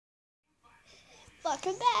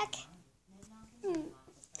Welcome back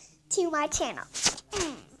to my channel.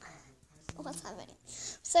 What's happening?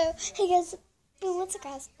 So, hey guys, what's up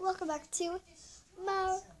guys? Welcome back to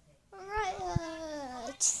mariah's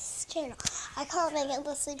channel. I can't make it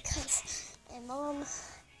listen because my mom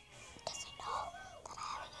doesn't know that I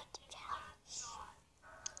have a YouTube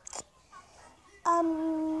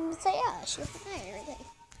channel. So yeah, she doesn't know everything.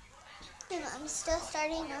 And I'm still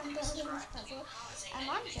starting on building this puzzle. I'm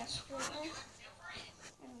on just really.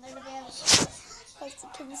 And as you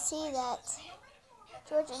can see that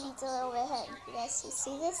Georgia needs a little bit ahead. You guys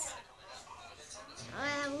see this? I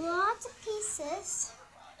have lots of pieces.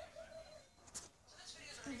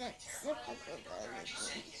 That's the puzzle that we're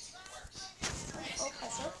doing. The whole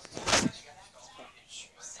puzzle.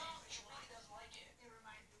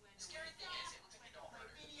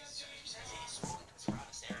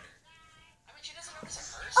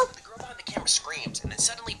 Oh. The girl behind the camera screams, and then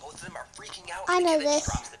suddenly both of them are freaking out. I know this.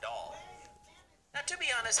 She drops the doll. Now, to be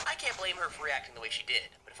honest, I can't blame her for reacting the way she did.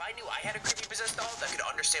 But if I knew I had a creepy possessed doll that could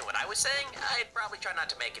understand what I was saying, I'd probably try not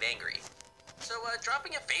to make it angry. So,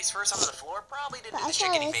 dropping a face first onto the floor probably didn't do the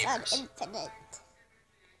chick any favors. Infinite.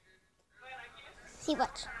 See,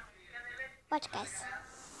 watch. Watch, guys.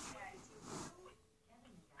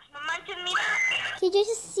 Did you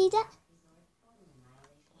just see that?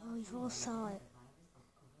 Oh, you all saw it.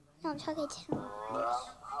 No, I'm talking to him.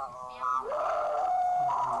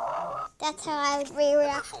 That's how I would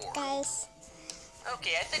react, guys.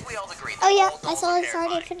 Okay, I think we all agree that Oh yeah, all I saw dolls it are started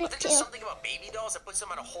terrifying, infinite but too. there's just something about baby dolls that puts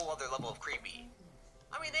them on a whole other level of creepy.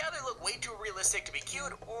 I mean, they either look way too realistic to be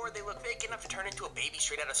cute, or they look fake enough to turn into a baby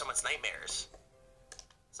straight out of someone's nightmares.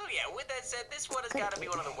 So yeah, with that said, this one has got to be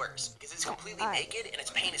one of the worst, because it's completely naked and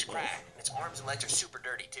its paint is cracked, and its arms and legs are super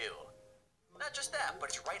dirty too. Not just that,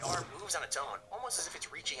 but its right arm moves on its own, almost as if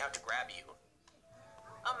it's reaching out to grab you.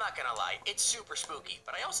 I'm not gonna lie, it's super spooky,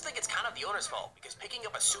 but I also think it's kind of the owner's fault, because picking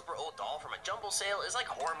up a super old doll from a jumble sale is like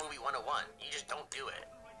horror movie 101. You just don't do it.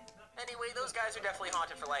 Anyway, those guys are definitely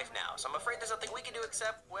haunted for life now, so I'm afraid there's nothing we can do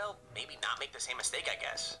except, well, maybe not make the same mistake, I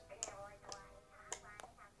guess.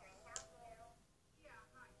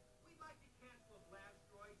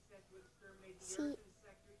 See.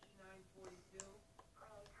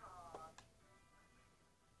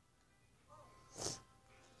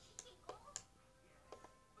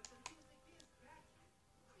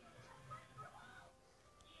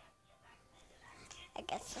 I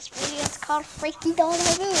guess this video is called Freaky Doll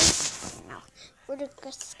Review. No, we're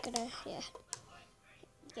just gonna,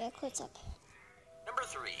 yeah, close up. Number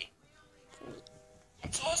 3.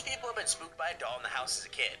 So most people have been spooked by a doll in the house as a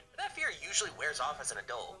kid, but that fear usually wears off as an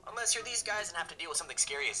adult, unless you're these guys and have to deal with something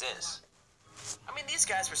scary as this. I mean, these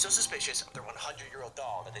guys were so suspicious of their 100-year-old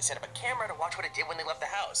doll that they set up a camera to watch what it did when they left the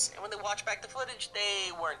house, and when they watched back the footage,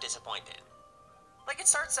 they weren't disappointed. Like, it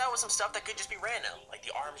starts out with some stuff that could just be random, like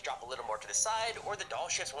the arms drop a little more to the side, or the doll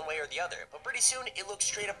shifts one way or the other, but pretty soon, it looks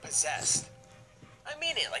straight up possessed. I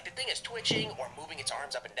mean it, like the thing is twitching or moving its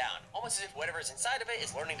arms up and down, almost as if whatever's inside of it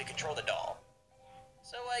is learning to control the doll.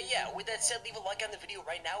 So, yeah, with that said, leave a like on the video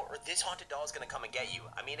right now, or this haunted doll is gonna come and get you.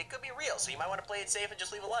 I mean, it could be real, so you might want to play it safe and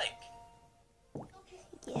just leave a like.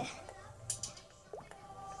 Yeah.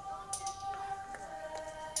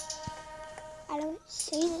 I don't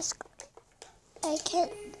see this. I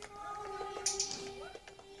can't.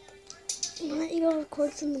 Why don't you go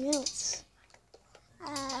record something else?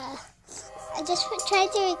 I just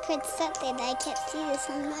tried to record something. I can't see this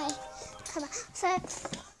on my camera. So,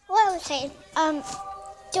 what I was saying,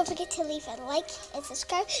 don't forget to leave a like and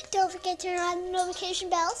subscribe. Don't forget to turn on the notification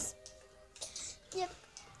bells. Yep.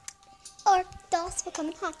 Or dolls will come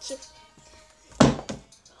and haunt you.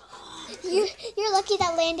 You're lucky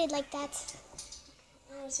that landed like that.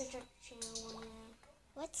 I'm gonna search up your channel one now.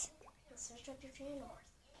 What? Search up your channel.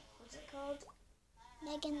 What's it called?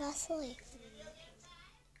 Megan Leslie.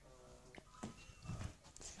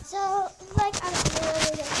 So, like I'm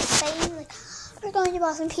really excited. Like, we're going to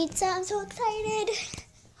Boston Pizza. I'm so excited.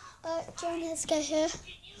 But Joan has to get here.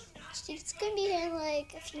 She's gonna be here in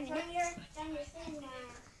like a few minutes.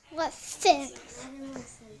 What thing?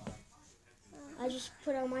 I just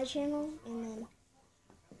put on my channel and then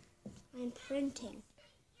I'm printing.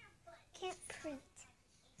 Can't print.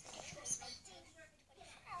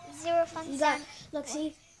 Zero fun. You got, look,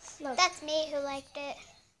 see? Look. That's me who liked it.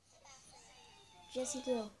 Jesse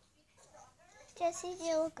Gill. Jesse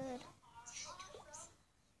Gill, good.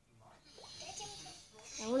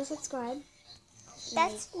 I want to subscribe.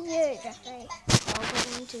 That's you, Jeffrey. I'll put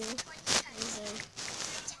one too.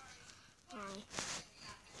 Hi.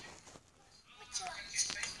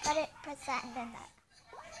 But it press that and then that.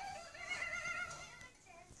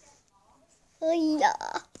 Oh yeah.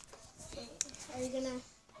 Are you gonna?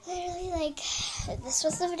 Literally, like, this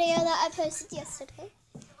was the video that I posted yesterday.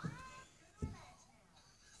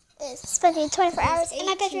 It's spending 24 hours in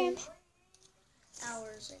my bedroom.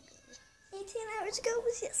 Hours ago. 18 hours ago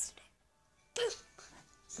was yesterday.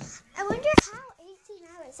 I wonder how 18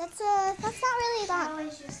 hours. That's not really That long.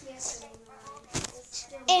 was just yesterday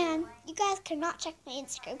morning. And you guys cannot check my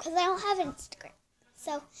Instagram because I don't have an Instagram.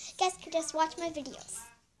 So you guys can just watch my videos.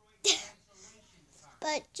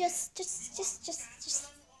 But just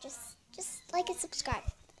like and subscribe.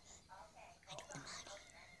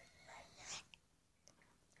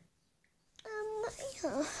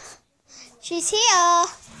 Yeah. She's here.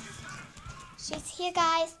 She's here,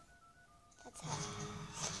 guys. That's her.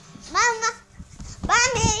 Mama,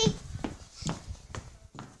 mommy,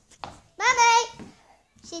 mommy.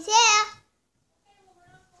 She's here.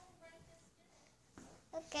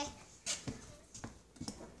 Okay.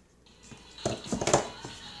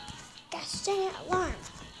 Gosh, dang it, alarm.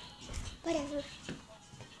 Whatever.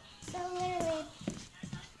 So literally.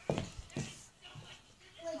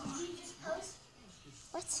 Wait, did you just post?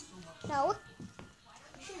 What? No.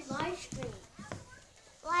 You should live stream.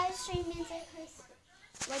 Live stream means I post.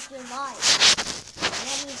 Like you're live. And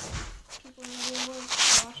that means people in the room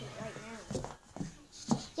watch it right now.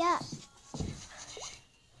 Yeah.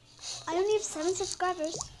 I only have 7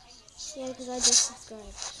 subscribers. Yeah, because I just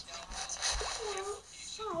subscribed.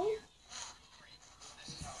 Hi.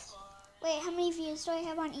 Wait, how many views do I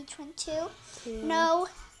have on each one? 2? 2. No.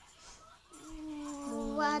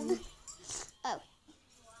 1. Oh.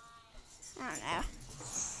 I don't know.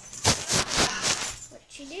 What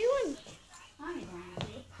you doing? I'm going to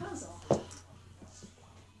do a puzzle.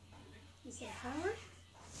 Is that hard?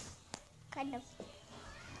 Kind of.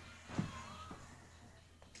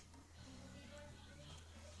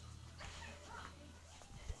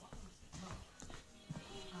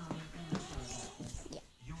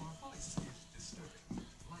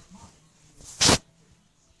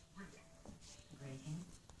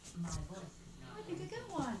 I think a good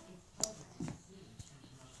one.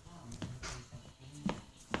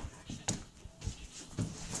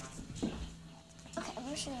 Okay, I'm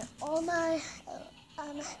going to show you all my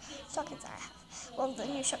shotguns I have. Well, the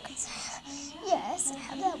new shotguns I have. Yes, I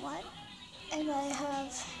have that one. And I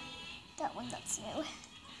have that one that's new.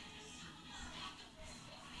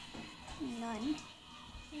 None.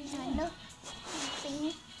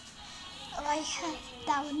 Nothing. I have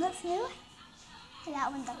that one that's new. And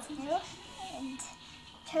that one that's new. And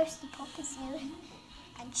Toasty Pop is new.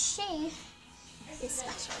 And she is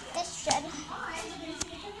special edition.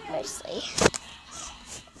 Mostly.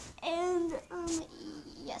 And,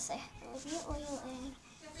 yes, I have Olivia Oil and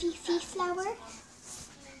Fifi Flower.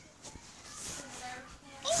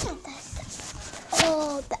 And that.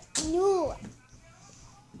 Oh, the new.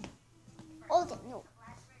 Oh, the new.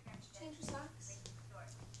 Change your socks?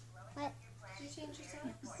 What? Did you change your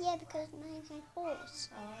socks? Yeah, because mine had holes.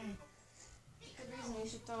 Oh. Good reason. You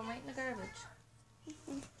should throw them right in the garbage.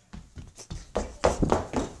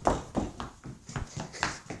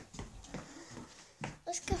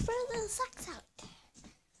 Let's go throw the socks out.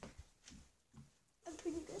 I'm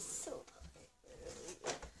putting this soap on it.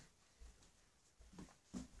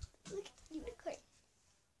 Look at the unicorn.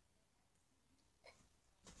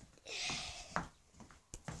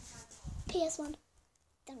 PS1.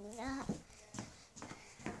 Done with that.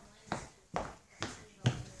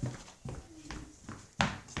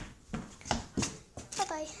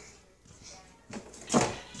 Bye-bye.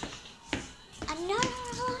 Another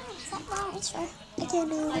alarm. Is that wrong? It's right. I can't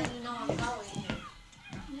do Like, it. you know I'm following you.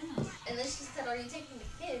 And then she said, are you taking the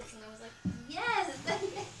kids? And I was like, yes.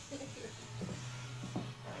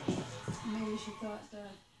 Maybe she thought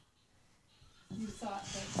you thought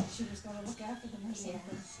that she was going to look after them or something.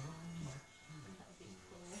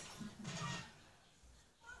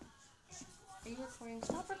 Are you recording?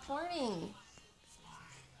 Stop recording.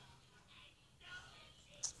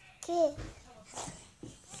 Okay.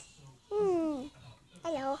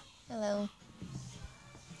 Hello. Hello.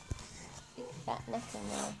 Big fat neck in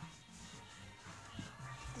there.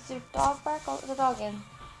 Is your dog bark? Oh, the dog in.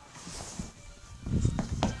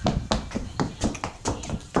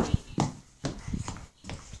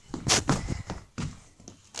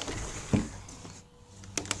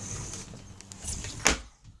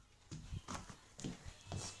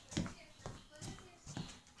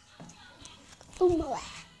 Boom. What?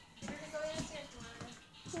 Get her to go downstairs,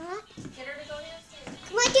 Mariah. Get her to go downstairs.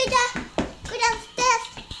 Come on, Judah. Go downstairs.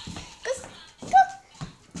 Go.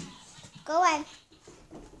 Go in.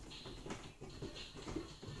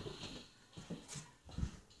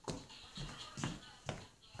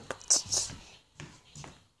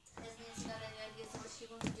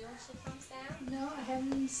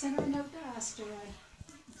 hadn't sent her a note to ask her. I'm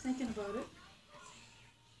thinking about it.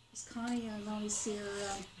 Because Connie, I only see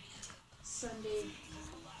her Sunday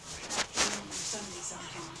afternoon or Sunday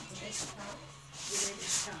sometime. The day she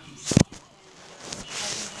comes.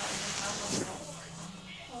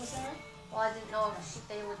 What was that? Well, I didn't know if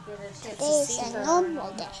they would get a chance to Today's see a her.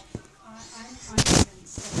 normal day. I'm even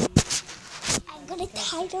studying. I'm gonna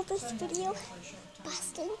title this video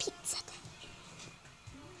Boston Pizza Day.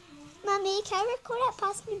 Mommy, can I record at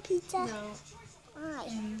Boston Pizza? No. Why?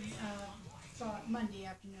 And thought Monday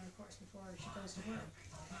afternoon, of course, before she goes to work.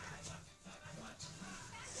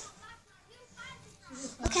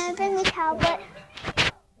 Can I bring the tablet?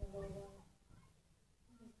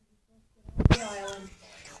 The island.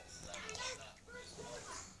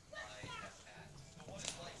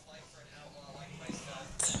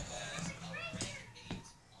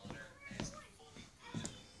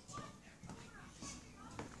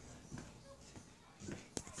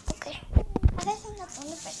 Okay. I think that's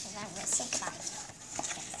only for because I'm gonna say goodbye.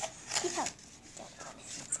 Keep up. Don't want to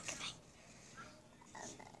say goodbye.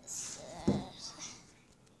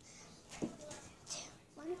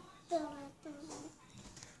 One,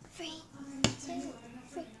 three,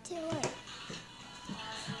 two, one.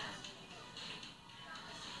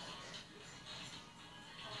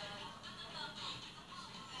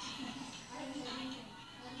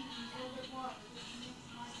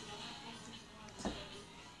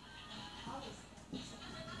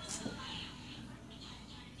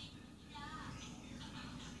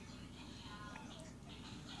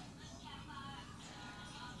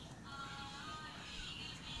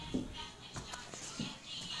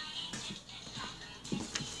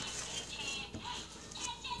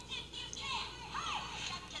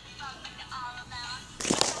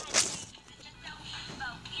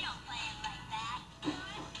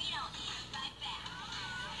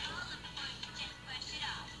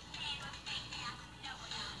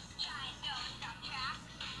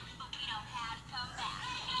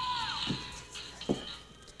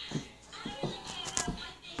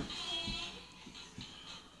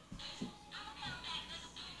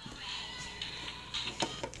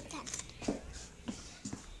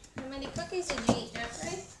 How many cookies did you eat,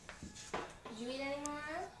 Jeffrey? Did you eat any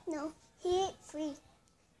more? No, he ate 3.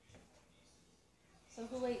 So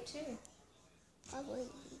who ate 2? Probably.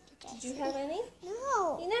 Did you have any?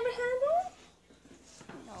 No. You never had any?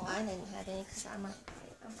 No. I didn't have any because I might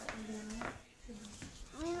eat them.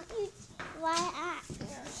 Why aren't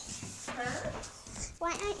you? Huh?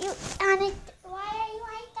 Why aren't you on it? Why are you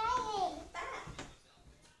like that?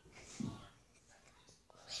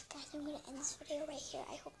 Guys, I'm going to end this video right here.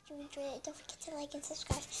 I hope you enjoyed it. Don't forget to like and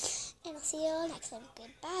subscribe. And I'll see you all next time.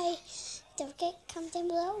 Goodbye. Don't forget, comment down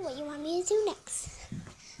below what you want me to do next.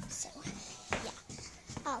 So, yeah.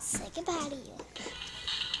 I'll say goodbye to you.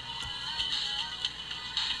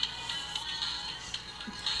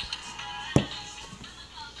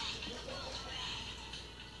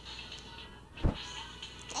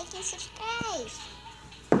 Like and subscribe.